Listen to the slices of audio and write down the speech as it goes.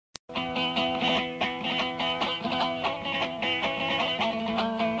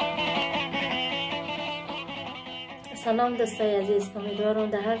سلام دوستای عزیز، امیدوارم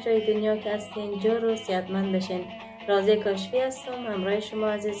در هر جای دنیا که هستین جور و صحتمند بشین. رازی کاشفی هستم، همراه شما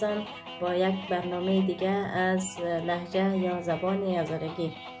عزیزان با یک برنامه دیگه از لهجه یا زبان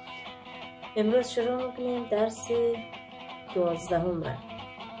هزارگی. امروز شروع میکنیم درس 12 را.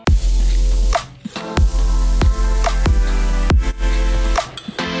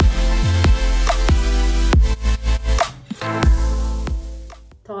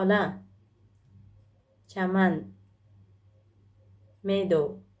 تاله، چمن،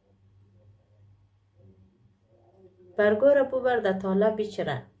 میدو. برگو را ببر در تاله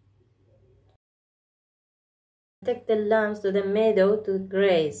بچره. Take the lambs to the meadow to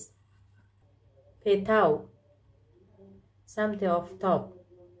graze. پیتاو، سمت آفتاب.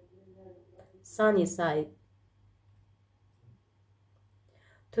 sunny side.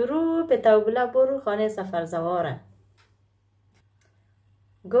 تو رو پیتاوگلا برو خانه سفرزواره.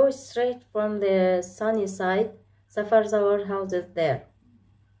 Go straight from the sunny side. سفرزوار houses there.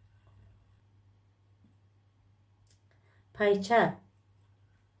 پایچه،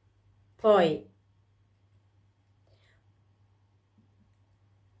 پای.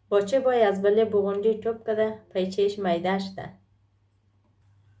 باچه بای از بله بغندی توپ کده، پایچهش میده شده.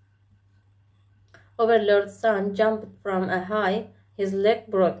 Overlord's son jumped from a high, his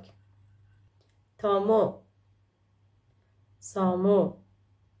leg broke. تامو، سامو.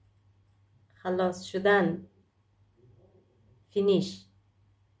 خلاص شدن، فینیش.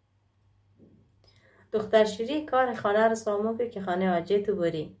 دختر شیری کار خانه رو سامو که خانه آجه تو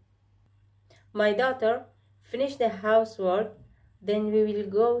بری. My daughter, finish the housework, then we will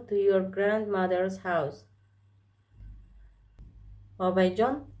go to your grandmother's house. آبای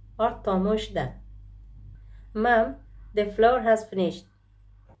جان، آرد تامو شده. Mom, the flour has finished.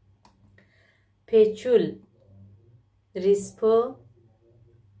 پیچول، ریسپو،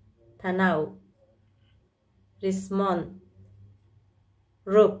 تناو. ریسمان،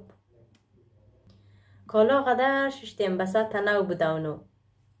 روب. کالا قدر ششتیم بسا تناو بداونو.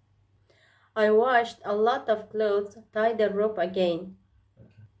 I washed a lot of clothes, tie the rope again.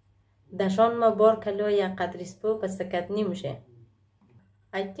 دشان ما بار کلوی قدر ریسپو پسکت نیمشه.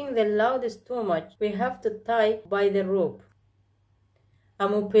 I think the load is too much. We have to tie by the rope.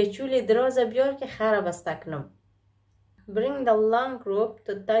 امو پیچول دراز بیار که خراب استکنم. Bring the long rope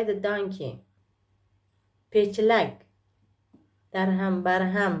to tie the donkey. پیچلک، درهم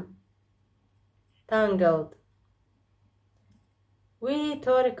برهم. Tangled. وی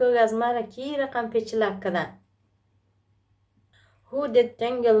تارکو از مرا کی رقم پیچلک کده. Who did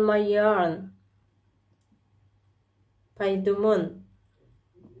tangle my yarn? پیدمون،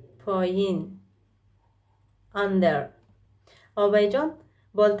 پایین. Under. آبای جان،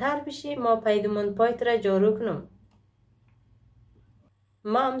 بالتر بشی ما پیدمون پایت را جارو کنم.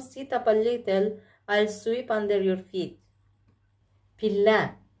 Mom, sit up a little. I'll sweep under your feet.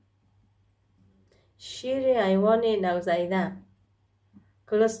 پیله، شیر حیوان نوزیده.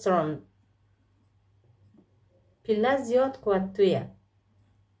 Colostrum. پیله زیاد قوت تویه.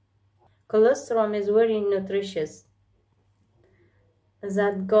 Colostrum is very nutritious.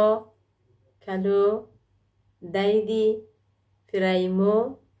 زدگاه، کلو، دیدی،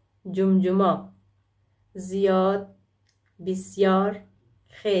 فریمو، جمجمه. زیاد، بسیار،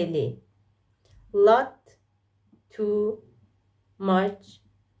 خیلی. Lot, too, much,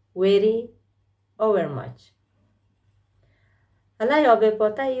 very, over much. حالا یا به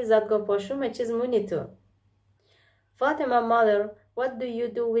پاته ای زدگاه پاشومه چیز مونی تو. Fatima, mother, what do you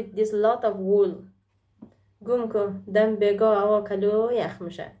do with this lot of wool? گم کن دم بگاه هوا کلو یخ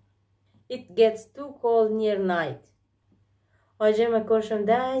میشه. It gets too cold near night. آجه مکرشم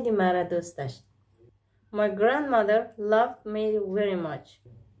دایدی مرا دوستش. My grandmother loved me very much.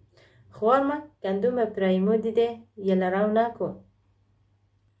 خوارما گندوم پرایمو دیده یلراو نکن.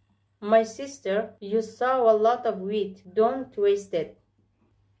 My sister, you saw a lot of wheat. Don't waste it.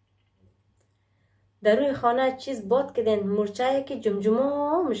 در روی خانه چیز باد کدن مرچه که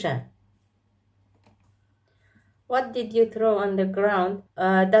جمجمه میشه. What did you throw on the ground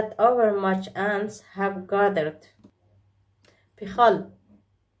that overmuch ants have gathered? پیخال،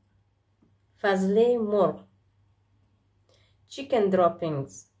 فضله مرغ. Chicken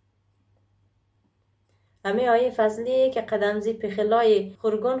droppings. امی آیه فضله که قدمزی پیخلای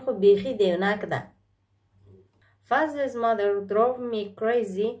خورگان خو بیخی دیو نکده. Fazle's mother drove me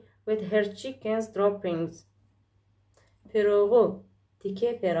crazy with her chicken's droppings. پیروغو،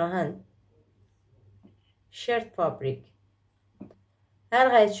 تیکه پیراهن. Shirt fabric. هر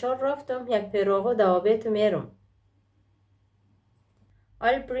غید شار رفتم یک پیروغو دوابه تو میرم.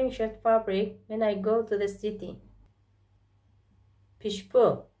 I'll bring shirt fabric when I go to the city.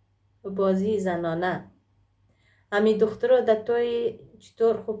 پیشپو، بازی زنانه. امی دخترو در توی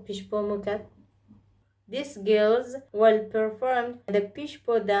چطور خوب پیش پا میکرد؟ These girls will perform the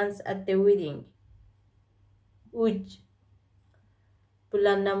pishpo dance at the wedding. اوج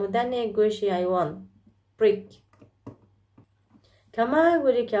بلند نمودن گوش حیوان. prick. کما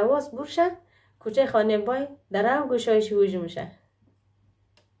گوری که آواز برشه کوچه خانه بای در هم گوشایش اوج میشه.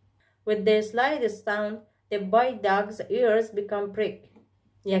 With the slightest sound, the boy dog's ears become prick.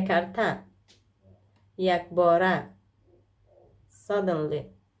 یک ارتن. یک باره. Suddenly.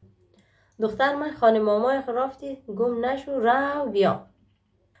 دختر من خانه مامای رفتی گم نشو رو بیا.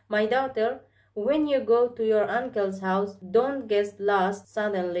 My daughter, when you go to your uncle's house, don't get lost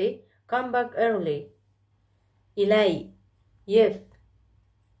suddenly, come back early. ایلی یف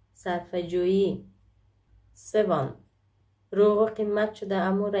صرفه‌جویی 7 روغ قیمت شده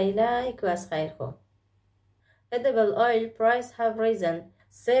امور ایلی که از خیر خو. Edible oil price have risen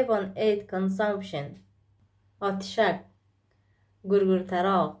 7-8 consumption. آتشک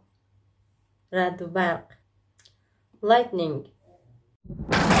گرگرتراغ رد و برق. lightning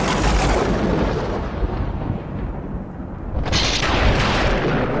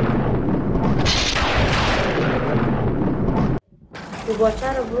تو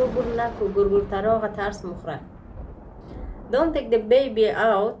باچه رو برو نکو گرگرتراغ ترس مخوره. Don't take the baby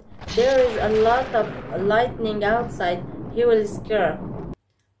out. There is a lot of lightning outside. He will scare.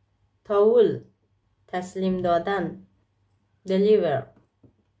 تاول تسلیم دادن. deliver.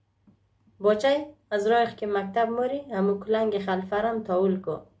 باچه از راه که مکتب موری همو کلنگ خلفرم تاول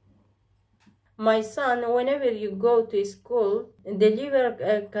کو. My son, whenever you go to school, deliver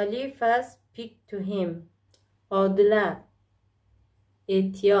Khalifa's pick to him. عادله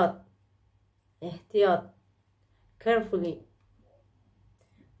احتیاط carefully.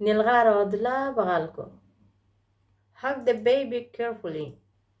 نلغه را عادله بغل کو. hug the baby carefully.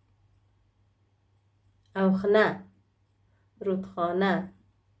 اوخنه رودخانه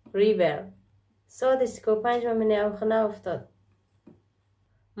river. ساعت 35 من اوخنه افتاد.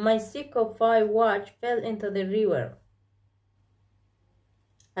 My Seiko 5 watch fell into the river.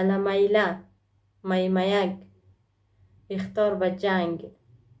 علمیله میمیگ اختار به جنگ.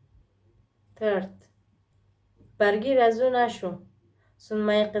 ترت برگیر از او نشو.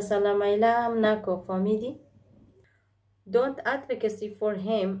 سنمای قصه لمیله هم نکو. فهمیدی؟ Don't advocacy for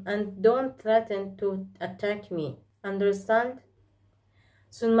him and don't threaten to attack me. Understand?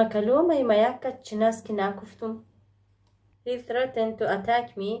 سنما کلو میمیگ که چنست که نکفتم. He threatened to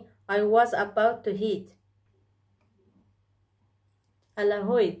attack me. I was about to hit.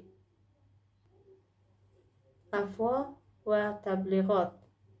 الهوید افواه و تبلیغات.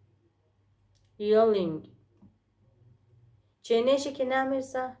 yelling چینشی که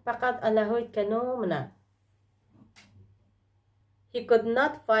نمیرسه فقط الهوید کنوم نه. He could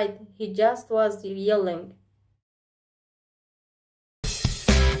not fight. He just was yelling.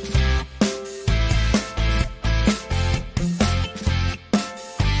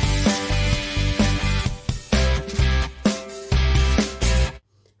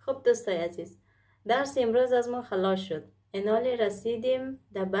 خب دوستای عزیز، درس امروز از ما خلاص شد. انال رسیدیم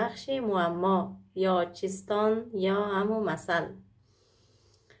در بخش معما یا چیستان یا همو مثل.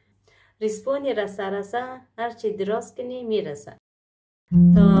 ریسپونی رسه هرچی دراز کنی میرسه.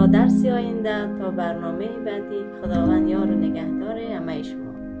 تا درسی آینده، تا برنامه بعدی، خداوند یار و نگهدار همه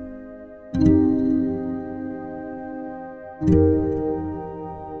شما.